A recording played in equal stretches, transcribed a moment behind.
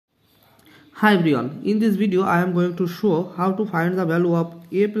Hi everyone, in this video I am going to show how to find the value of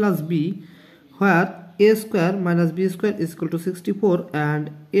a plus b where a square minus b square is equal to 64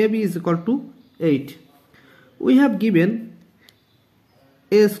 and ab is equal to 8. We have given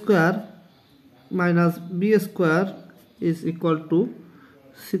a square minus b square is equal to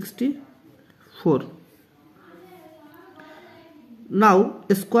 64. Now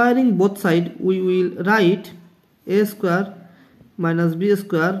squaring both sides we will write a square minus b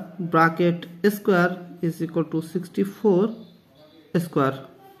square bracket square is equal to 64 square,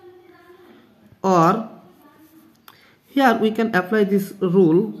 or here we can apply this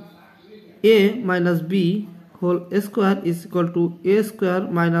rule a minus b whole square is equal to a square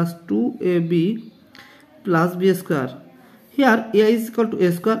minus 2ab plus b square. Here a is equal to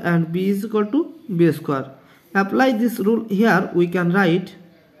a square and b is equal to b square. Apply this rule here, we can write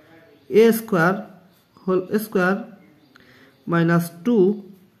a square whole square minus 2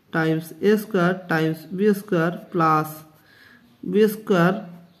 times a square times b square plus b square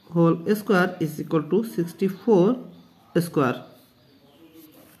whole square is equal to 64 square,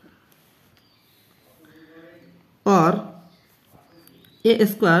 or a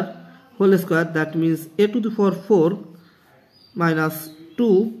square whole square, that means a to the power 4 minus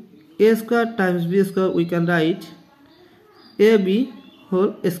 2 a square times b square, we can write ab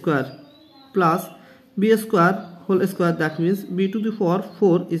whole square plus b square whole square, that means b to the power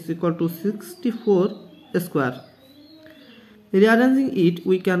 4 is equal to 64 square. Rearranging it,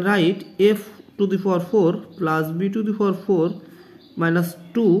 we can write f to the power 4 plus b to the power 4 minus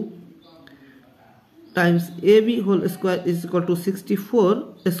 2 times ab whole square is equal to 64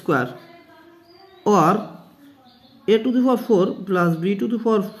 square, or a to the power 4 plus b to the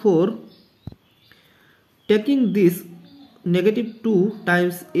power 4, taking this negative 2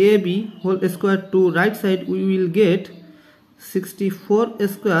 times ab whole square to right side, we will get 64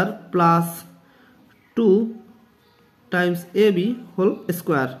 square plus 2 times ab whole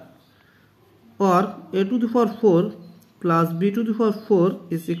square, or a to the power 4 plus b to the power 4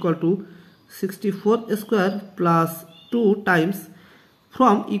 is equal to 64 square plus 2 times,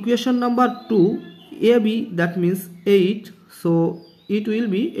 from equation number 2 ab, that means 8, so it will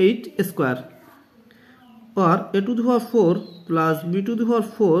be 8 square, or a to the power 4 plus b to the power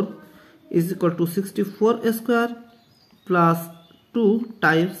 4 is equal to 64 square plus 2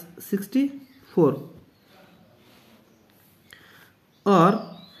 times 64, or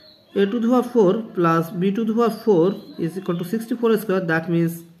a to the power 4 plus b to the power 4 is equal to 64 square, that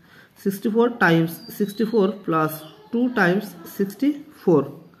means 64 times 64 plus 2 times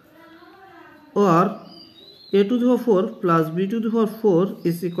 64, or a to the power 4 plus b to the power 4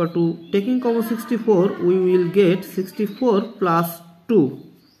 is equal to, taking common 64, we will get 64 plus 2.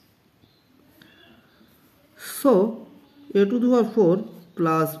 So a to the power 4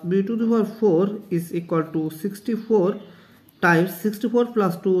 plus b to the power 4 is equal to 64 times 64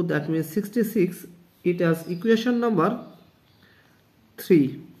 plus 2, that means 66. It has equation number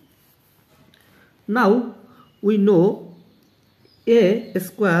 3. Now we know a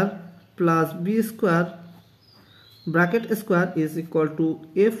square plus b square bracket square is equal to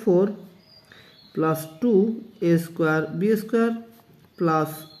a4 plus 2a square b square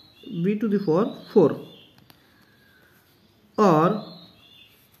plus b to the power 4, or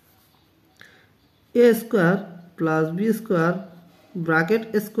a square plus b square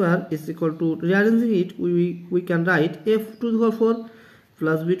bracket square is equal to, rearranging it, we can write f to the power 4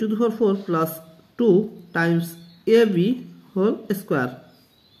 plus b to the power 4 plus 2 times ab whole square,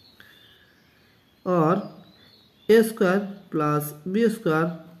 or a square plus b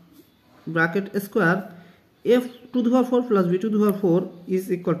square bracket square f to the power 4 plus b to the power 4 is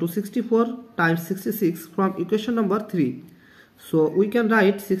equal to 64 times 66 from equation number 3. So we can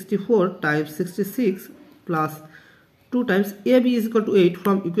write 64 times 66 plus 2 times ab is equal to 8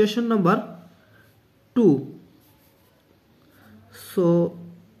 from equation number 2. So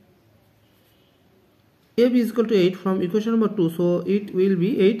ab is equal to 8 from equation number 2, so it will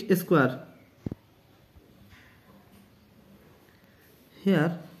be 8 square.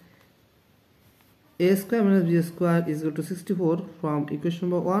 Here a square minus b square is equal to 64 from equation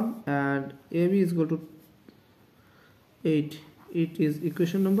number 1, and ab is equal to 8, it is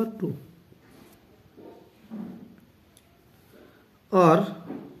equation number 2, or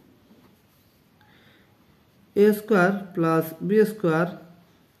a square plus b square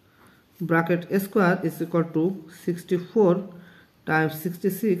bracket square is equal to 64 times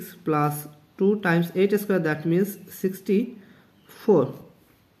 66 plus 2 times 8 square, that means 64,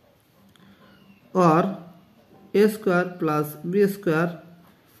 or a square plus b square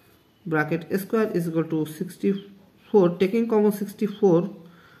bracket square is equal to 64, taking common 64,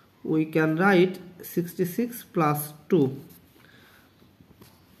 we can write 66 plus 2,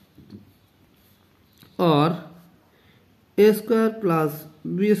 or a square plus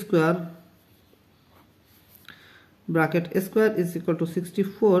b square bracket a square is equal to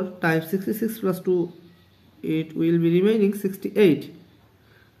 64 times 66 plus 2, it will be remaining 68.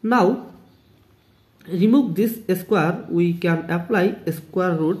 Now remove this square, we can apply a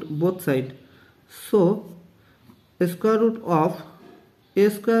square root both sides. So a square root of a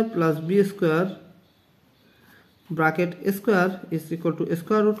square plus b square bracket a square is equal to a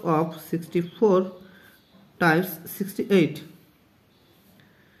square root of 64 times 68,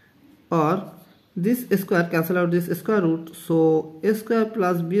 or this square cancel out this square root, so a square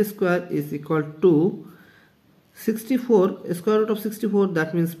plus b square is equal to 64, square root of 64,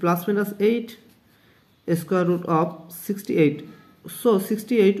 that means plus minus 8, square root of 68. So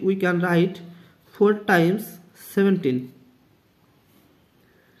 68 we can write 4 times 17,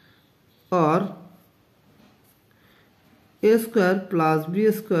 or a square plus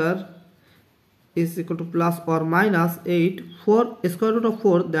b square is equal to plus or minus 8, 4 square root of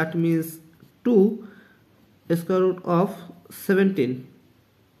 4, that means 2 square root of 17,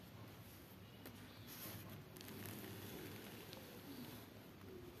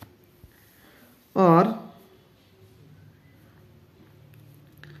 or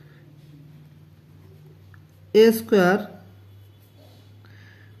a square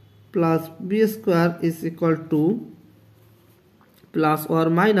plus b square is equal to plus or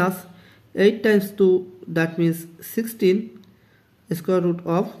minus 8 times 2, that means 16 square root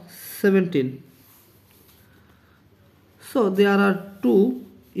of 17. So there are two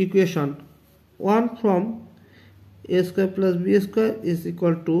equations, one from a square plus b square is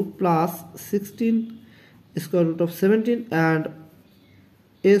equal to plus 16 square root of 17, and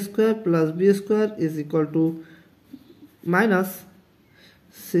a square plus b square is equal to minus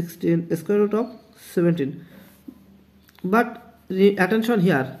 16 square root of 17. But attention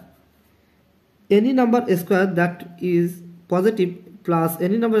here, any number square that is positive plus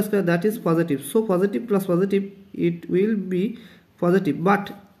any number square that is positive, so positive plus positive, it will be positive,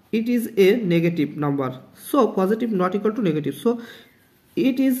 but it is a negative number, so positive not equal to negative, so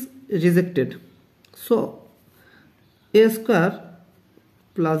it is rejected. So a square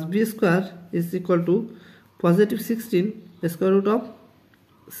plus b square is equal to positive 16 square root of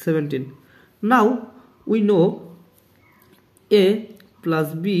 17. Now we know a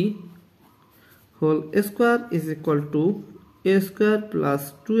plus b whole square is equal to a square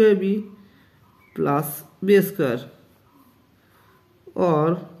plus 2ab plus b square,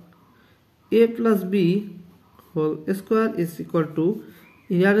 or a plus b whole square is equal to,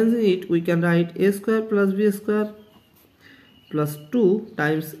 rearranging it, we can write a square plus b square plus 2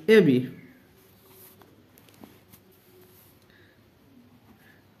 times ab,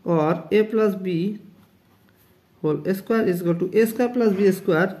 or a plus b whole square is equal to a square plus b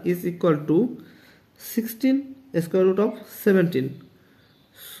square is equal to 16 square root of 17.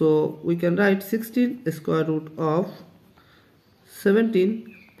 So we can write 16 square root of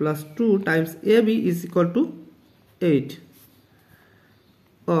 17 plus 2 times ab is equal to 8,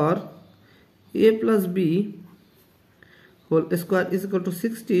 or a plus b whole square is equal to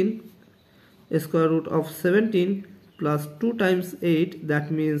 16 square root of 17 plus 2 times 8,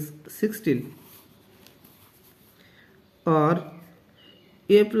 that means 16, or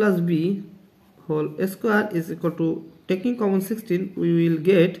a plus b whole square is equal to, taking common 16, we will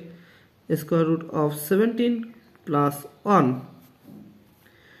get square root of 17 plus 1,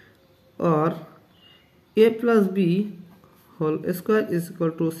 or a plus b whole square is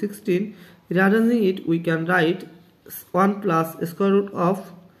equal to 16, rearranging it, we can write 1 plus square root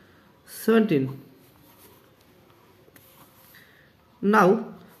of 17. Now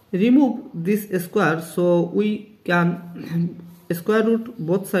remove this square, so we can square root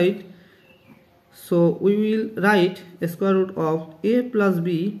both sides. So we will write square root of a plus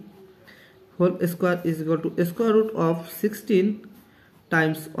b whole square is equal to square root of 16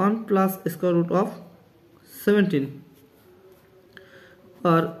 times 1 plus square root of 17,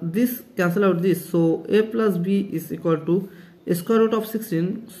 or this cancel out this, so a plus b is equal to square root of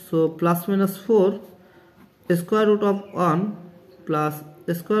 16, so plus minus 4 square root of 1 plus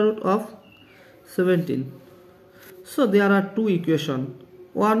square root of 17. So there are two equations,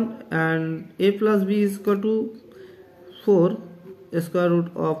 one, and a plus b is equal to 4 square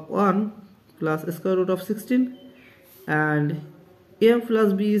root of 1 plus square root of 16, and a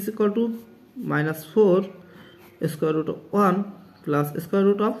plus b is equal to minus 4 square root of 1 plus square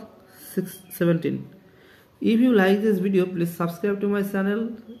root of 17. If you like this video, please subscribe to my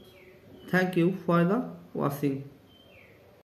channel. Thank you for the watching.